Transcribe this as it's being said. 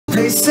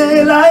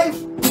say life,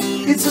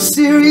 it's a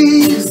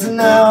series of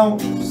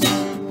nows,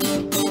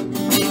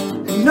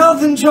 and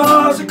nothing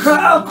draws a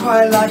crowd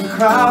quite like a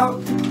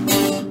crowd.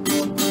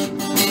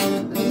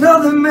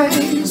 Nothing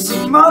makes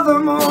a mother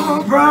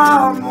more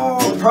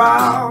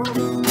proud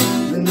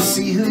than to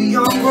see her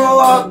young grow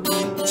up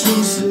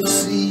to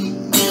succeed.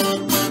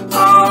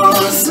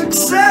 Oh,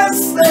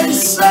 success, they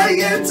say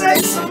it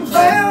takes some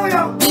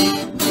failure.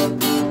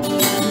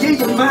 Yeah,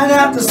 you might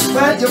have to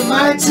sweat, you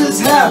might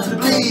just have to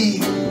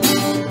bleed.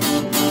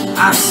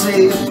 I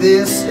say if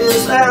this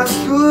is as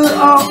good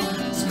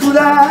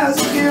as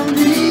it can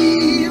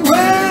be,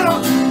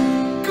 well,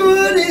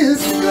 good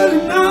is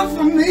good enough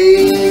for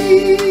me.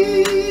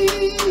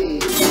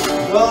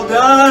 Well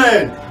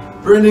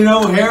done, Brendan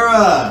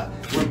O'Hara.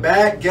 We're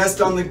back,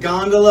 Guest on the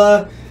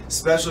Gondola.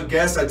 Special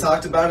guest, I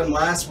talked about him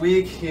last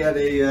week. He had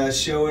a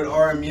show at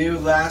RMU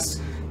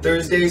last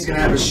Thursday. He's going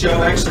to have a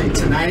show actually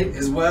tonight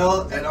as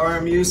well at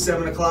RMU,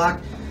 7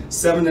 o'clock,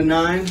 7 to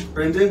 9.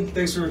 Brendan,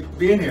 thanks for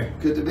being here.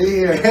 Good to be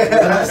here.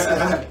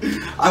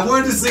 I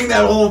wanted to sing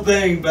that whole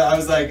thing, but I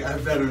was like, I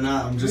better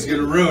not. I'm just going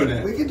to ruin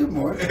it. We can do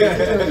more. We can do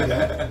it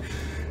again.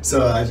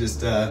 So I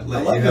just let you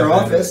I love your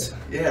office.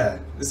 Yeah,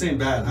 this ain't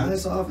bad, huh?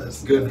 Nice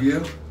office. Good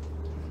view.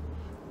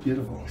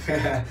 Beautiful.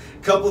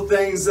 Couple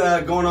things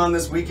going on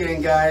this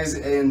weekend, guys.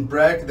 In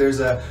Breck,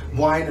 there's a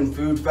wine and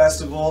food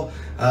festival.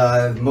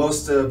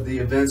 Most of the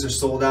events are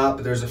sold out,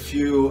 but there's a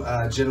few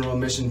general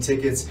admission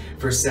tickets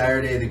for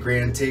Saturday, the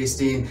grand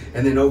tasting.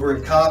 And then over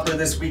in Copper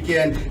this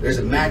weekend, there's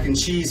a mac and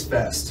cheese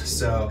fest.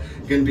 So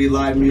gonna be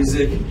live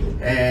music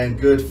and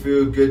good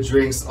food, good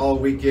drinks all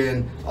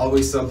weekend.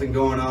 Always something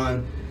going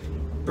on.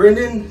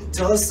 Brendan,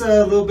 tell us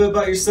a little bit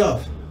about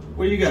yourself.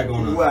 What do you got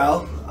going on?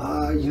 Well,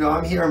 you know,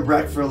 I'm here in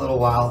Breck for a little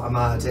while.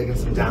 I'm taking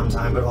some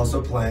downtime, but also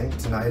playing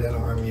tonight at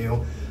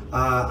RMU.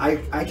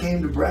 I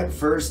came to Breck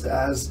first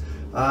as,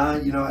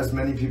 you know, as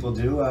many people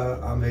do,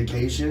 on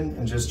vacation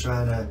and just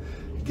trying to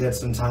get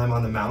some time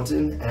on the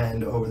mountain.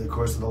 And over the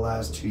course of the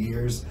last 2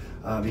 years,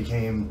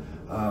 became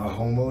a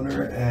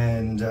homeowner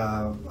and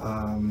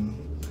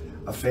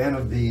a fan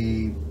of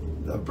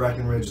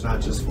Breckenridge, not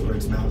just for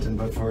its mountain,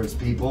 but for its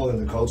people and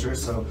the culture.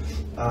 So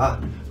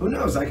who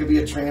knows, I could be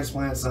a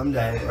transplant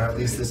someday, or at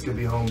least this could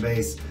be home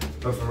base.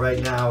 But for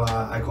right now,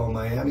 I call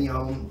Miami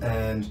home,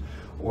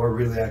 or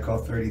really I call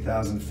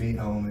 30,000 feet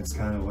home. It's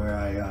kind of where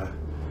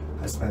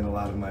I spend a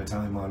lot of my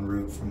time en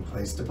route from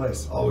place to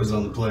place. Always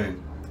on the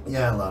plane.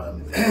 Yeah, a lot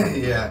of it.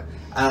 Yeah,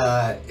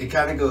 it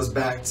kind of goes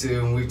back to,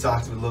 and we've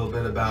talked a little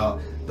bit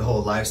about the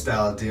whole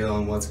lifestyle deal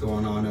and what's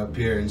going on up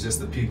here and just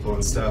the people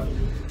and stuff.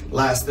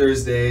 Last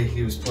Thursday,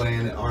 he was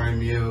playing at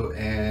RMU,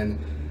 and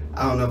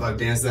I don't know if I've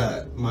danced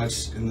that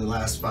much in the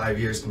last 5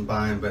 years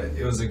combined, but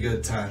it was a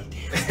good time.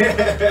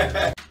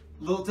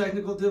 Little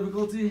technical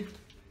difficulty,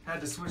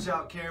 had to switch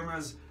out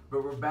cameras,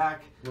 but we're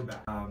back. We're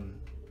back.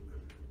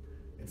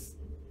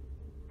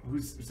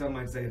 Some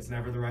might say it's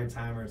never the right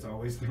time or it's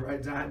always the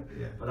right time.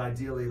 Yeah. But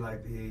ideally,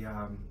 like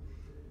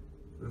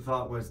the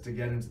thought was to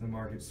get into the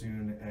market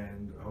soon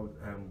and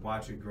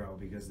watch it grow,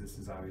 because this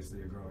is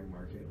obviously a growing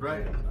market.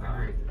 Right. And,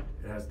 Agreed.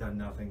 it has done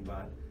nothing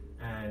but.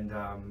 And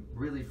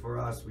really for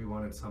us, we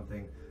wanted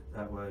something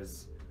that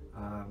was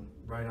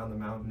right on the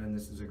mountain, and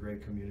this is a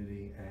great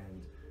community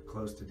and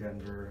close to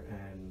Denver,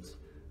 and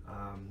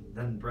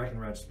then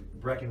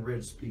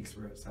Breckenridge speaks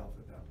for itself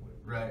at that point.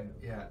 Right,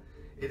 yeah.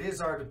 It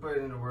is hard to put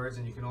it into words,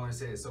 and you can only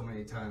say it so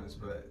many times,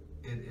 but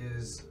it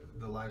is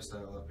the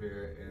lifestyle up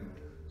here and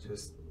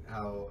just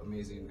how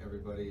amazing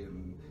everybody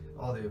and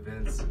all the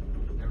events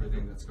and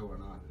everything that's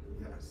going on.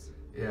 Yes.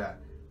 Yeah.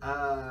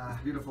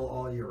 It's beautiful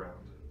all year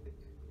round.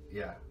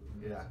 Yeah,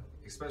 yeah.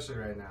 Especially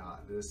right now.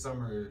 The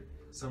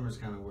summer's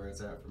kind of where it's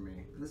at for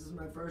me. This is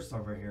my first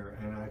summer here,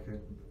 and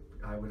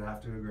I would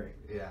have to agree.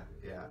 Yeah,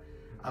 yeah.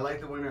 I like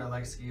the winter. I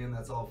like skiing.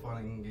 That's all fun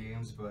and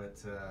games,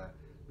 but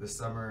the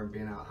summer and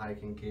being out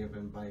hiking,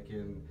 camping,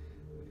 biking,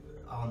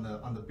 on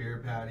the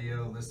beer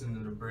patio,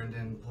 listening to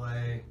Brendan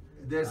play.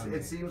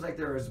 It seems like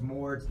there's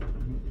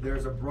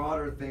a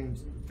broader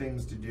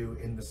things to do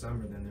in the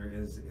summer than there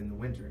is in the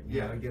winter.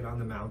 You know, get on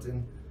the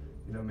mountain,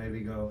 you know, maybe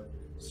go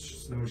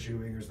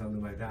snowshoeing or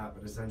something like that,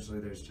 but essentially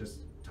there's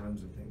just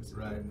tons of things to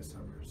do in the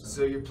summer.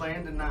 So you're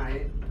playing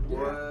tonight.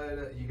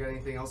 What, you got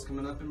anything else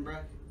coming up in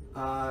Breck?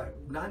 Not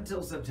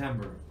until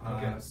September.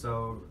 Okay.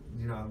 So,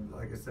 you know,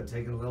 like I said,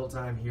 taking a little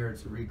time here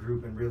to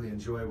regroup and really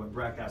enjoy what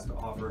Breck has to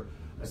offer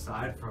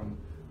aside from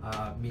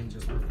me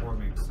just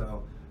performing.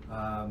 So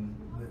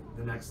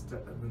the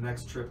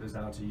next trip is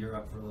out to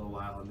Europe for a little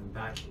while, and then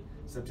back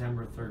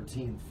September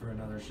 13th for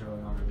another show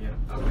in RMU.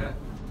 Okay.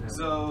 Yeah.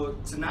 So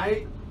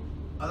tonight,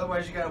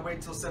 otherwise you gotta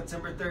wait till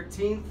September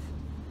 13th.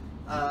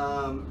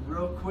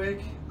 Real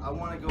quick, I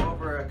want to go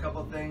over a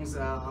couple things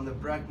on the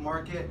Breck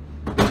market.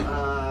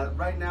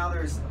 Right now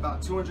there's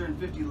about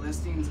 250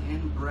 listings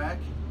in Breck,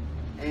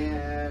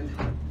 and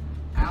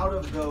out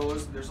of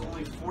those there's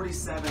only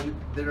 47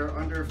 that are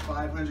under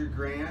 500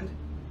 grand,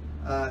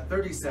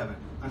 37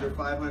 under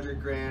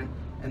 500 grand,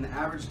 and the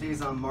average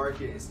days on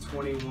market is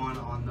 21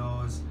 on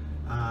those.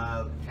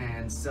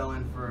 and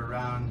selling for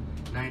around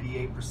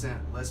 98%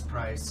 list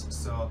price.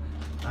 So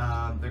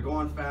they're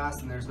going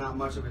fast and there's not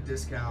much of a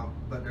discount,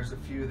 but there's a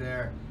few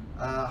there.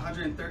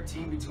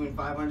 113 between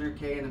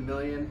 500K and $1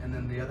 million, and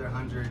then the other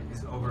 100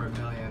 is over $1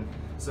 million.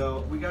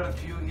 So we got a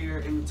few here.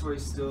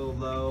 Inventory's still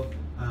low,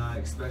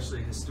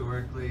 especially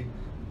historically,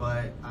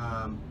 but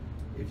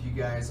if you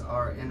guys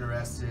are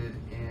interested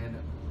in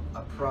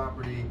a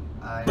property,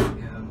 I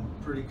am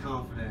pretty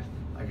confident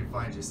I can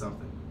find you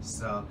something.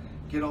 So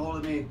get a hold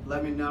of me,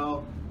 let me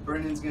know.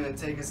 Brendan's gonna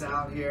take us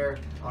out here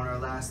on our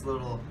last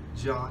little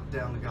jaunt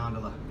down the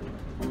gondola.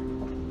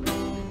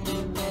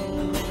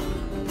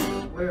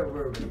 Where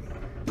were we?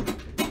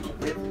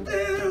 If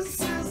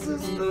this is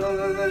as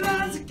good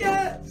as it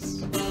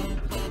gets,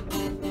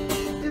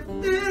 if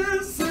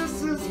this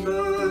is as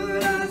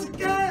good as it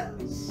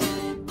gets,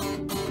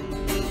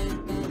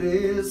 if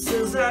this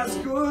is as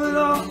good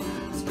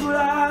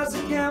as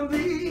it can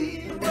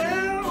be,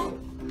 well,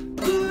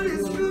 good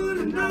is good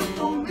enough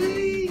for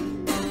me.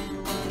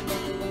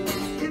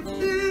 If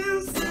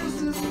this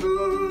is as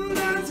good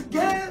as it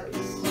gets,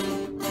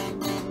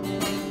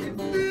 if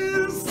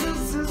this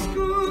is as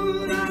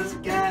good as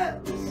it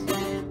gets,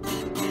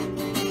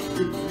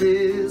 if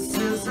this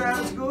is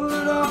as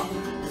good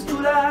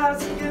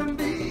as it can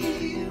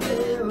be,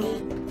 well,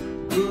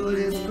 good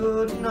is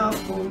good enough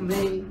for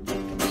me.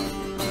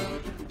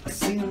 I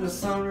seen the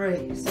sun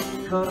rays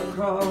cut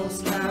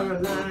across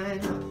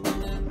Carolina,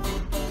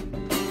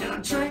 and I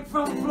drank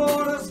from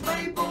Florida's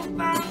maple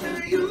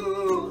fountain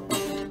you.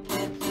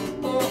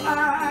 Oh,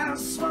 I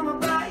swam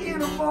about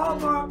in a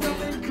ballpark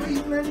up in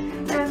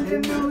Cleveland and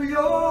in New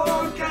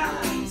York.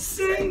 I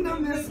sing the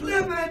Miss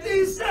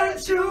Liberty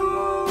statue.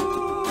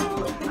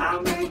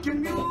 I'm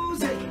making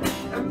music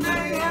and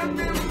mayhem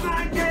in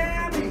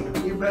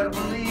Miami. You better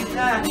believe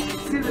that.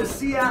 See the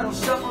Seattle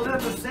Shuffle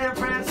and the San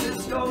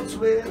Francisco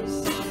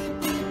Twist.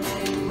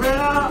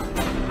 Well,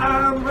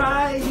 I'm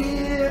right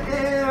here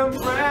in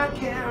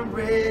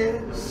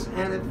Breckenridge,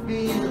 and it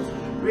feels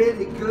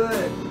really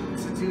good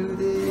to do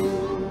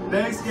this.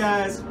 Thanks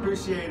guys,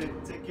 appreciate it.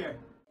 Take care.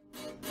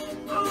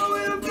 Oh,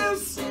 if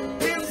this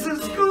is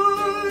as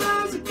good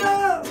as it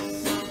gets,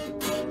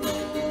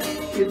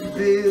 if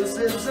this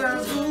is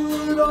as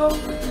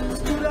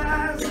good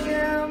as it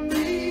can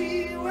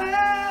be,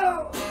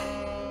 well,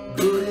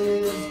 good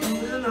is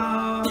good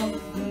enough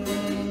for me.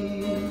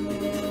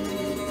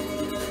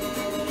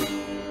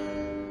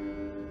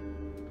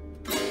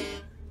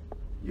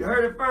 You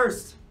heard it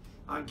first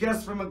on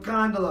Guest from a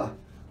Gondola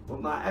with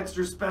my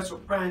extra special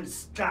friend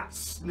Scott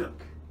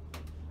Snook.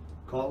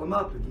 Call him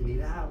up if you need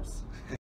a house.